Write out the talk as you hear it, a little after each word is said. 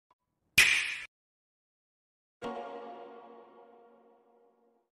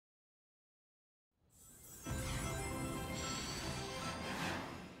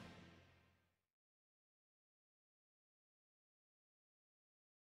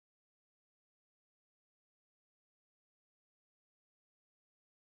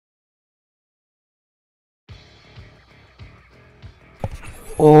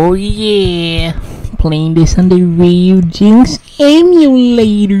Oh yeah, playing this on the Ryujinx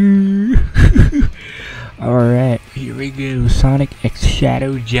Emulator. Alright, here we go, Sonic X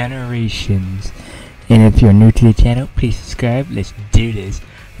Shadow Generations. And if you're new to the channel, please subscribe. Let's do this.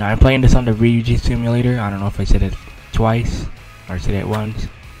 Now I'm playing this on the Ryujinx Simulator. I don't know if I said it twice or said it once.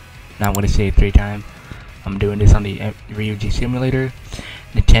 Now I'm going to say it 3 times. I'm doing this on the Ryujinx Simulator.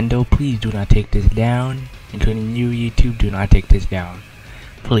 Nintendo, please do not take this down. Including you, YouTube, do not take this down.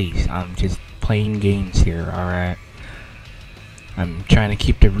 Please, I'm just playing games here, alright? I'm trying to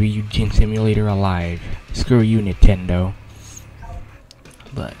keep the Ryujinx Simulator alive. Screw you, Nintendo.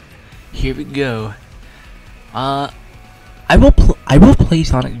 But here we go. I will play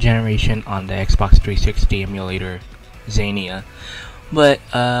Sonic Generation on the Xbox 360 emulator, Xania. But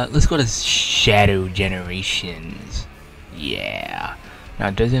let's go to Shadow Generations. Yeah. Now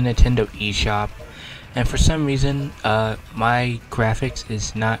there's a Nintendo eShop, and for some reason my graphics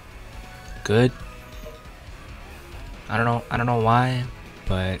is not good. I don't know why,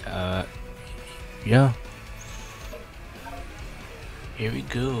 but yeah. Here we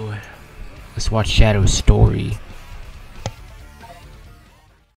go. Let's watch Shadow's story.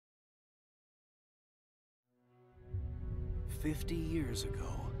 "50 years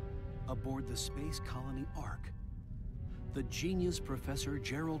ago, aboard the space colony Ark, the genius Professor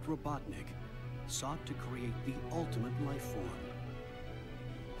Gerald Robotnik sought to create the ultimate life form.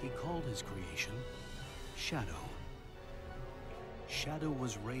 He called his creation Shadow. Shadow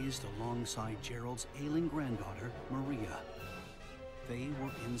was raised alongside Gerald's ailing granddaughter, Maria. They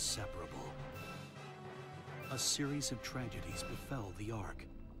were inseparable. A series of tragedies befell the Ark.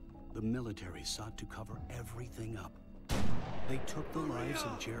 The military sought to cover everything up. They took the lives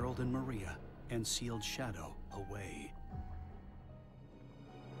of Gerald and Maria and sealed Shadow away.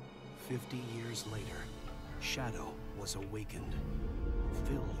 50 years later, Shadow was awakened.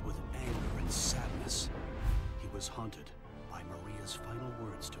 Filled with anger and sadness, he was haunted by Maria's final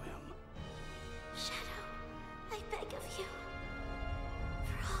words to him. "Shadow, I beg of you,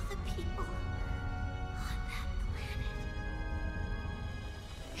 for all the people on that planet."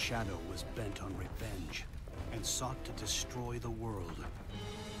 Shadow was bent on revenge and sought to destroy the world.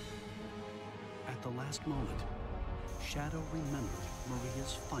 At the last moment, Shadow remembered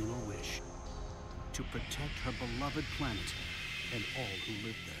Maria's final wish: to protect her beloved planet and all who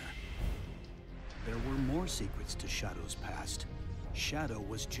lived there. There were more secrets to Shadow's past. Shadow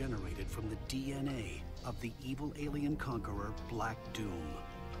was generated from the DNA of the evil alien conqueror Black Doom.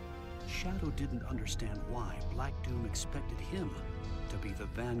 Shadow didn't understand why Black Doom expected him to be the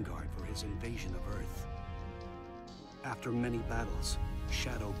vanguard for his invasion of Earth. After many battles,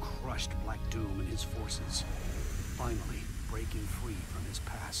 Shadow crushed Black Doom and his forces, finally breaking free from his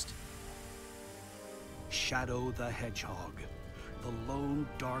past. Shadow the Hedgehog, the lone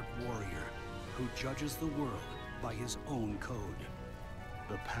dark warrior who judges the world by his own code.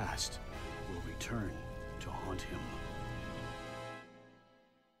 The past will return to haunt him.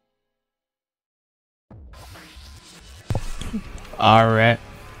 Alright,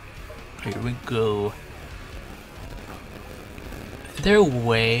 here we go. Is there a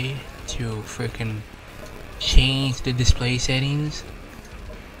way to freaking change the display settings?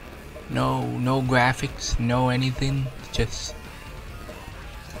 No graphics, no anything, just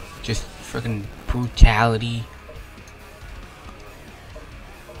freaking brutality.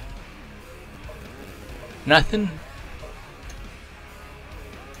 Nothing.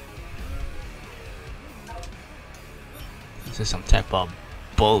 This is some type of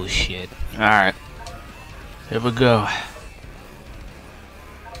bullshit. Alright, here we go.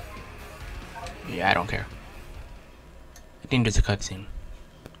 Yeah, I don't care. I think there's a cutscene.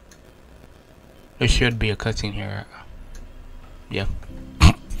 There should be a cutscene here. Yeah.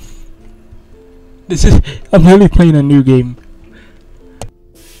 I'm really playing a new game.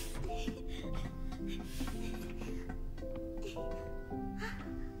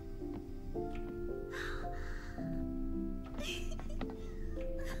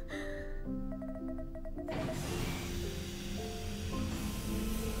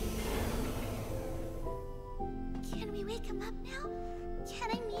 Can we wake him up now? Can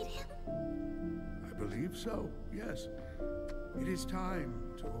I meet him? I believe so, yes. It is time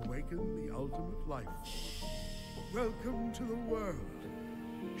to awaken the ultimate life. Welcome to the world,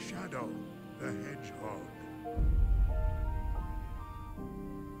 Shadow the Hedgehog.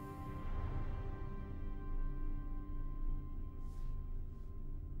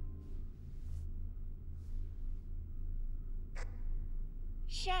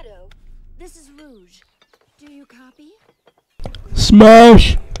 Shadow, this is Rouge. Do you copy?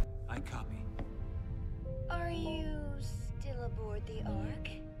 Smash! I copy. Are you still aboard the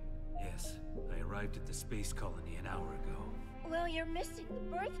Ark? arrived at the space colony an hour ago. Well, you're missing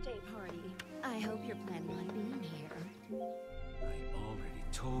the birthday party. I hope you're planning on being here. I already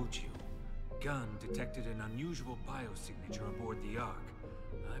told you. Gunn detected an unusual biosignature aboard the Ark.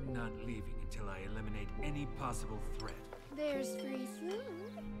 I'm not leaving until I eliminate any possible threat. There's free food.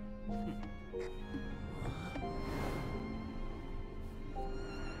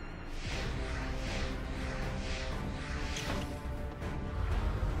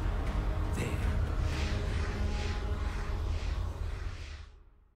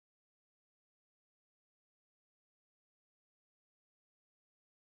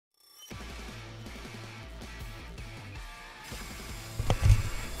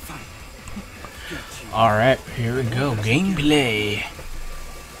 Alright, here we go. Gameplay.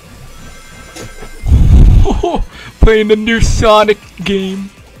 Playing the new Sonic game.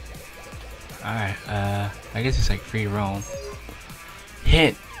 Alright, I guess it's like free roam.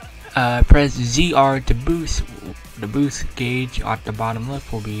 Hit, press ZR to boost. The boost gauge at the bottom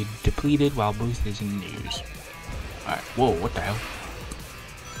left will be depleted while boost is in use. Alright, whoa, what the hell?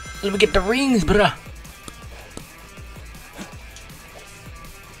 Let me get the rings, bruh.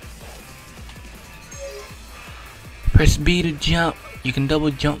 Press B to jump. You can double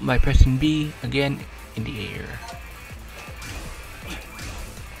jump by pressing B again in the air.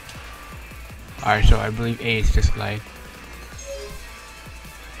 Alright, so I believe A is just glide.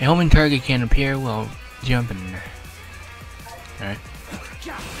 A homing target can appear while jumping. Alright.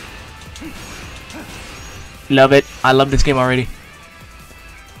 Love it. I love this game already.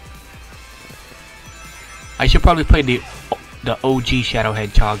 I should probably play the OG Shadow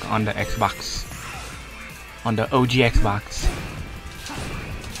Hedgehog on the Xbox. On the OG Xbox.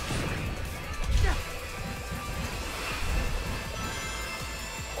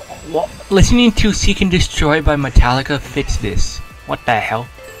 What? Listening to Seek and Destroy by Metallica fits this. What the hell?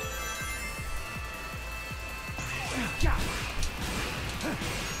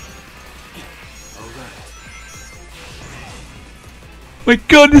 My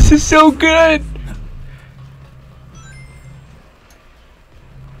god, this is so good!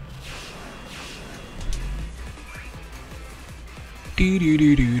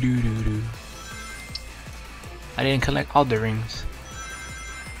 I didn't collect all the rings.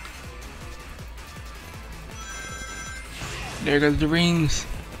 There goes the rings.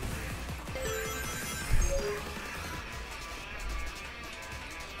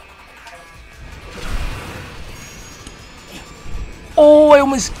 Oh, I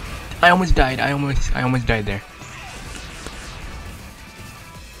almost died. I almost died there.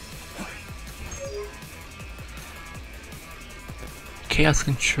 Chaos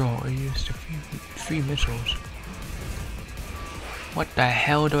control. I used a few free missiles. What the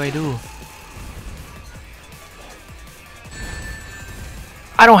hell do I do?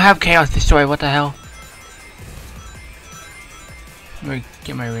 I don't have chaos destroy. What the hell? Let me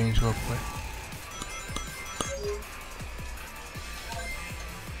get my rings real quick.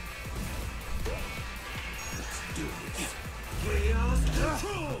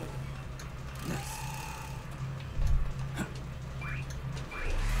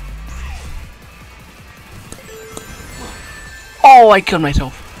 Oh, I killed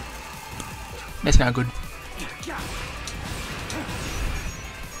myself. That's not good.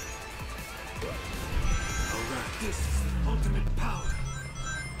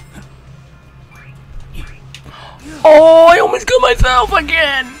 Oh, I almost killed myself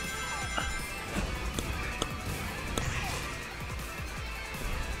again.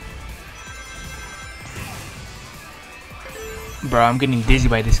 Bro, I'm getting dizzy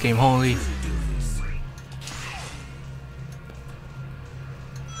by this game. Holy.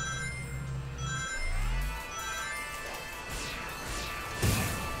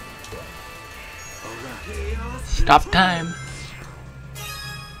 Stop time.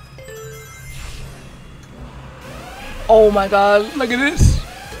 Oh my god, look at this.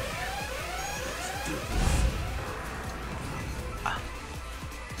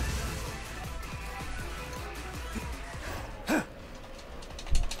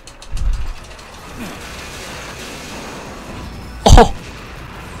 Oh,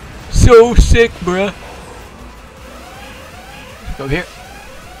 so sick, bruh. Let's go here.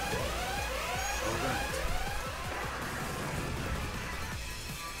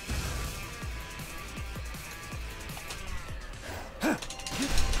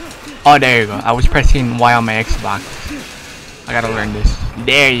 Oh, there you go. I was pressing Y on my Xbox. I gotta learn this.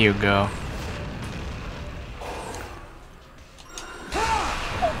 There you go.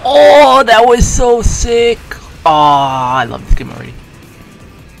 Oh, that was so sick. Oh, I love this game already.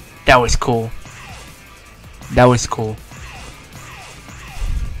 That was cool. That was cool.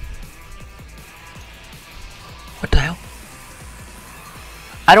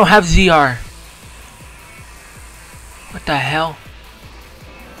 I don't have ZR. What the hell?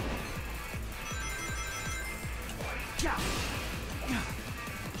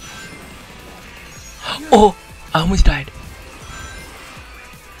 Oh, I almost died.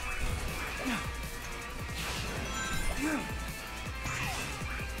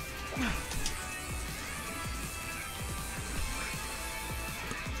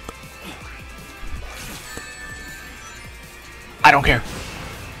 I don't care.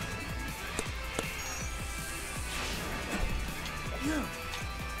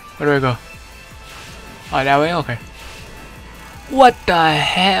 Where do I go? Oh, that way? Okay. What the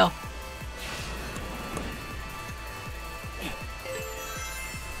hell?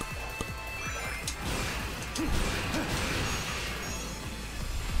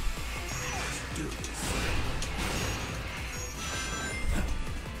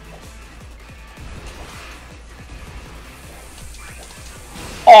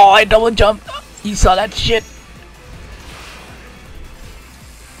 Oh, I double jumped. You saw that shit.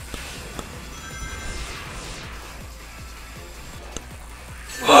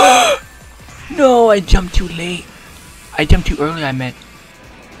 No, I jumped too late. I jumped too early, I meant.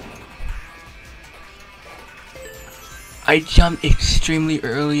 I jumped extremely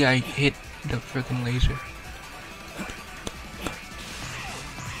early. I hit the freaking laser.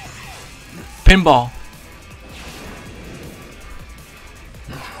 Pinball.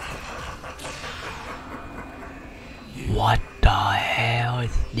 What the hell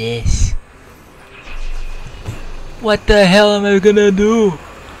is this? What the hell am I gonna do?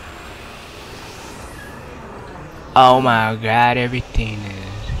 Oh my god, everything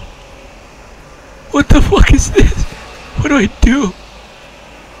is... What the fuck is this? What do I do?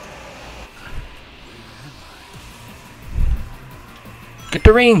 Get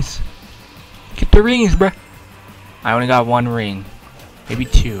the rings! Get the rings, bruh! I only got one ring. Maybe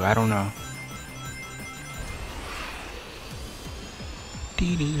two, I don't know.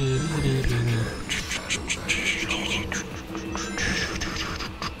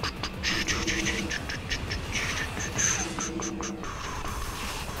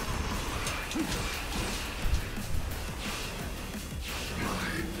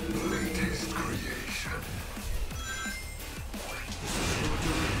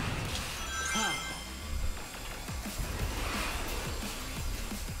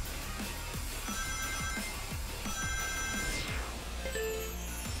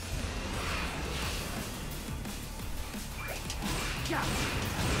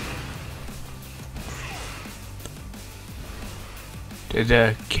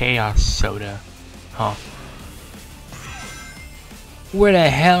 The chaos soda. Huh. Where the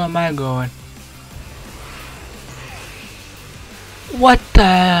hell am I going? What the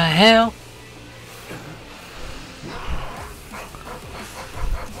hell?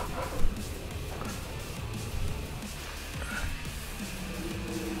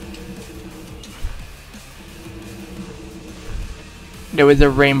 There was a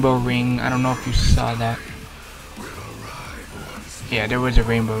rainbow ring. I don't know if you saw that. Yeah, there was a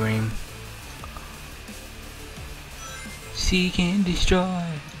rainbow ring. Seek and destroy.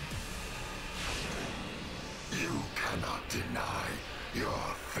 You cannot deny your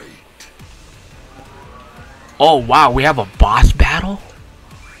fate. Oh wow, we have a boss battle?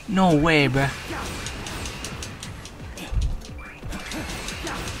 No way, bruh.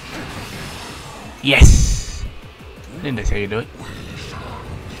 Yes! Didn't they say you do it?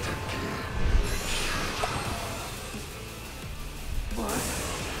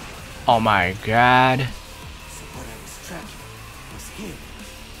 Oh my god. So what I was tracking was him.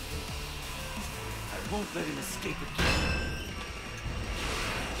 I won't let him escape again.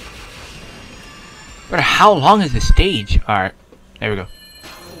 But how long is the stage? Alright, there we go.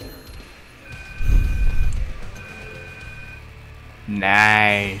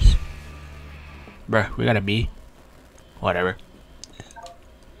 Nice. Bruh, we got a B. Whatever.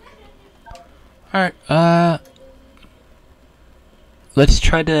 Alright, let's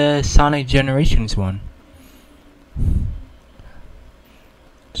try the Sonic Generations one.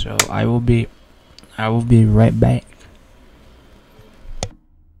 So I will be right back.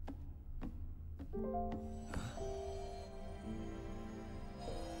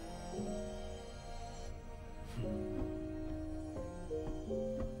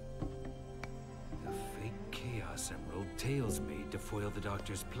 The fake Chaos Emerald Tails made to foil the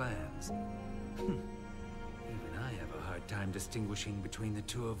Doctor's plans. Even I have a hard time distinguishing between the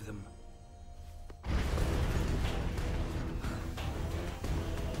two of them.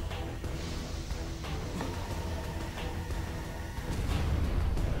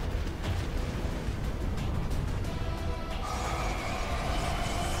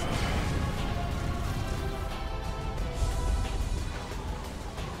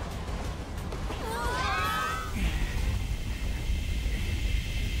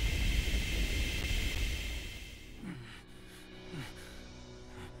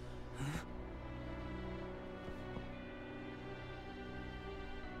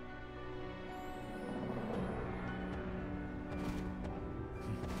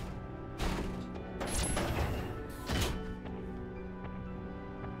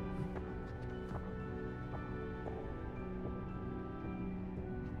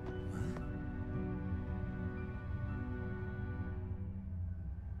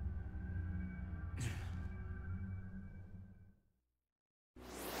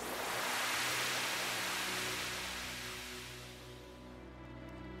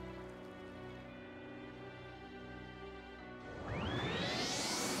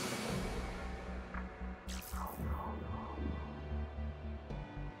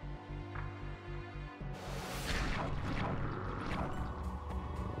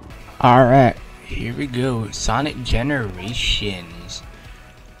 Alright, here we go. Sonic Generations.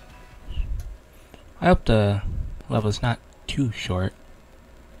 I hope the level's not too short.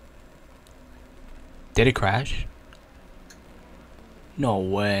 Did it crash? No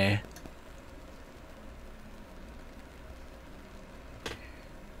way.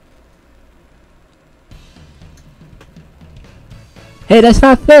 Hey, that's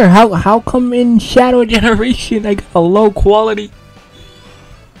not fair. How come in Shadow Generation I got a low quality?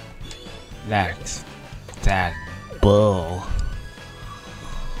 That's bull.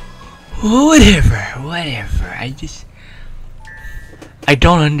 Whatever. I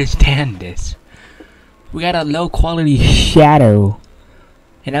don't understand this. We got a low quality Shadow,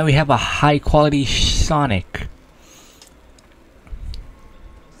 and now we have a high quality Sonic.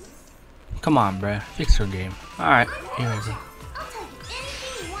 Come on, bruh. Fix your game. Alright, here we go.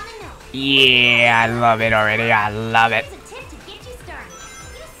 Yeah, I love it already. I love it.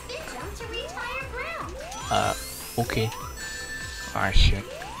 Okay. Alright, shit.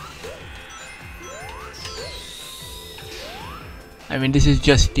 I mean, this is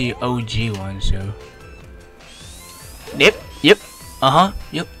just the OG one, so. Yep. Yep.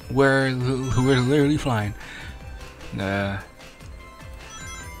 We're literally flying.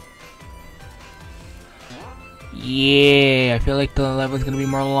 Yeah, I feel like the level's gonna be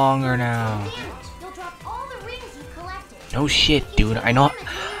more longer now. No shit, dude. I know,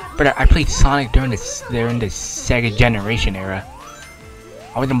 but I played Sonic during the Sega Generation era.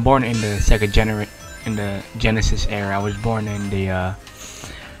 I wasn't born in the Genesis era. I was born in the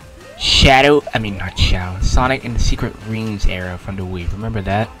Sonic and the Secret Rings era from the Wii. Remember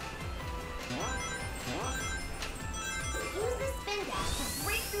that?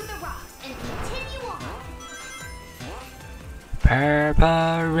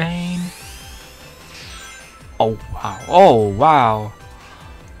 Purple rain. Oh wow! Oh wow!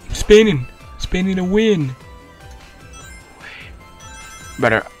 Spinning a win.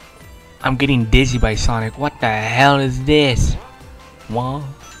 Brother, I'm getting dizzy by Sonic. What the hell is this? Wow.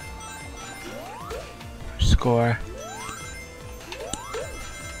 Score.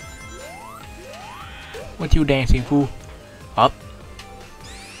 What you dancing, fool? Up.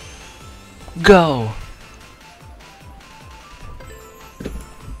 Go.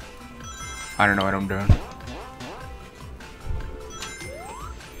 I don't know what I'm doing.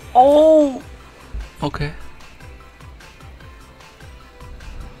 Oh! Okay.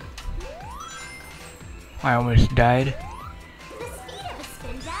 I almost died. The speed of a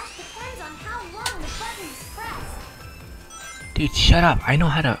spin dash depends on how long the button is pressed. Dude, shut up. I know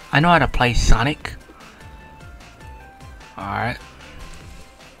how to play Sonic. Alright.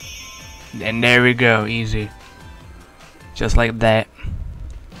 And there we go, easy. Just like that.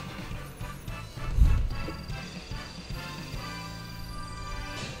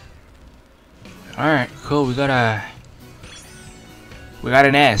 Alright, cool. We got an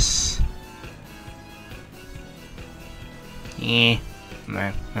S. Yeah,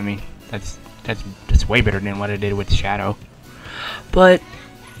 man. I mean, that's way better than what I did with Shadow. But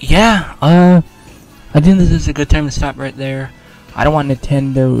yeah, I think this is a good time to stop right there. I don't want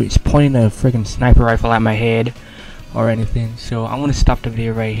Nintendo is pointing a freaking sniper rifle at my head or anything. So I'm gonna stop the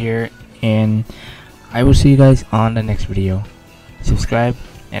video right here, and I will see you guys on the next video. Subscribe,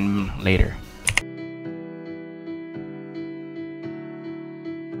 and later.